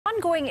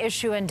ongoing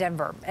issue in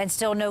Denver and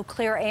still no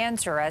clear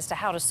answer as to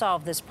how to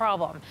solve this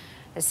problem.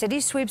 The city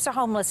sweeps a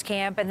homeless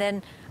camp and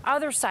then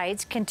other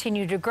sites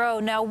continue to grow.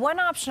 Now, one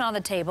option on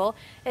the table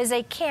is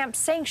a camp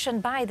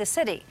sanctioned by the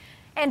city.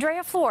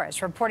 Andrea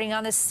Flores reporting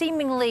on this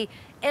seemingly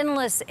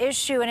endless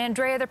issue. And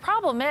Andrea, the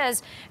problem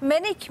is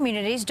many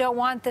communities don't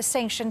want the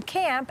sanctioned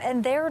camp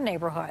in their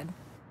neighborhood.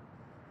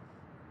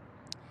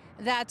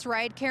 That's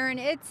right, Karen.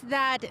 It's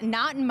that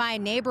not in my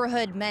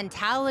neighborhood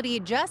mentality.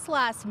 Just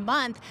last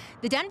month,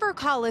 the Denver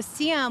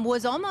Coliseum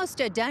was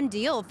almost a done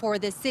deal for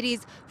the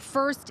city's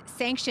first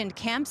sanctioned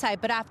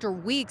campsite. But after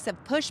weeks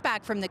of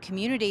pushback from the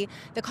community,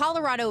 the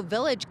Colorado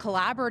Village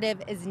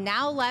Collaborative is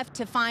now left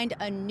to find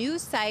a new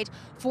site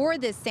for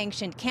this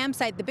sanctioned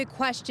campsite. The big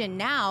question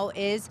now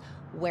is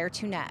where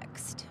to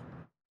next.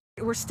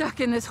 We're stuck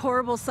in this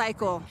horrible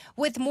cycle.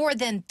 With more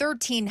than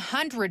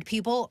 1,300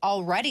 people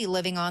already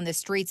living on the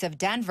streets of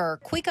Denver,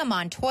 Quica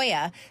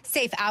Montoya,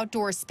 safe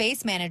outdoor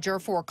space manager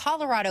for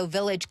Colorado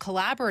Village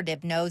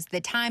Collaborative, knows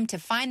the time to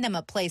find them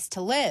a place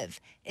to live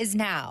is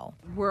now.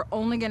 We're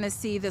only going to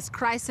see this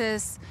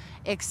crisis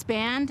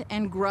expand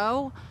and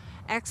grow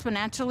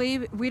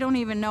exponentially. We don't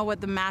even know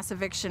what the mass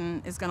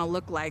eviction is going to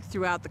look like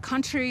throughout the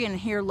country and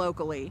here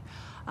locally.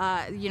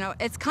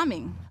 It's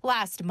coming.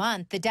 Last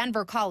month, the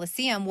Denver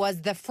Coliseum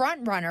was the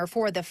front runner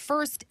for the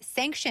first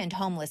sanctioned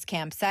homeless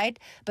campsite,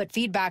 but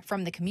feedback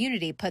from the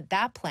community put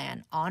that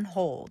plan on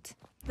hold.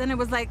 Then it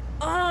was like,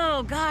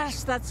 oh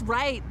gosh, that's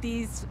right.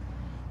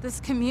 This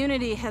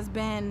community has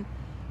been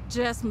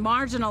just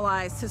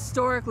marginalized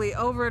historically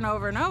over and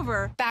over and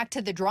over. Back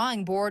to the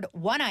drawing board,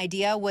 one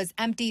idea was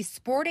empty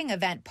sporting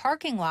event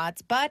parking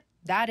lots, but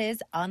that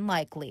is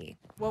unlikely.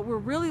 What we're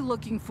really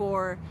looking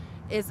for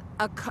is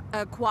a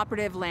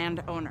cooperative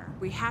landowner.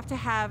 We have to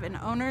have an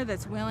owner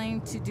that's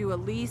willing to do a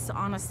lease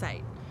on a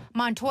site.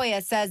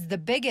 Montoya says the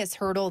biggest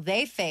hurdle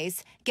they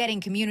face, getting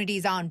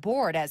communities on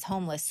board as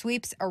homeless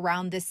sweeps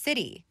around the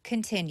city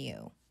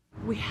continue.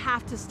 We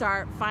have to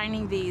start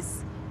finding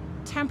these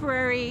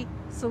temporary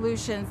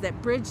solutions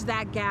that bridge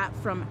that gap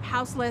from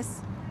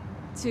houseless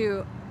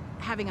to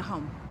having a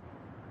home.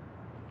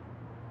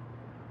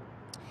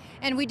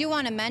 And we do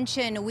want to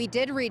mention, we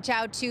did reach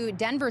out to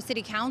Denver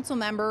City Council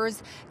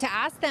members to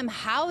ask them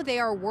how they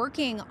are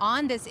working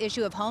on this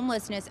issue of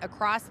homelessness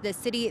across the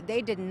city.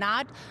 They did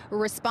not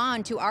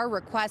respond to our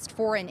request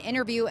for an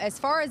interview. As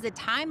far as the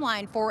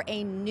timeline for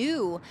a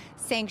new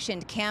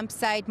sanctioned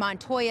campsite,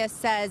 Montoya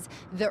says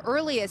the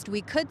earliest we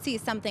could see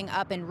something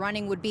up and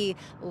running would be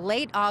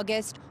late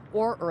August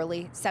or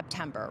early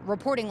September.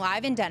 Reporting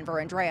live in Denver,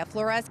 Andrea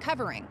Flores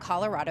covering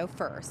Colorado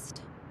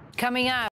First. Coming up.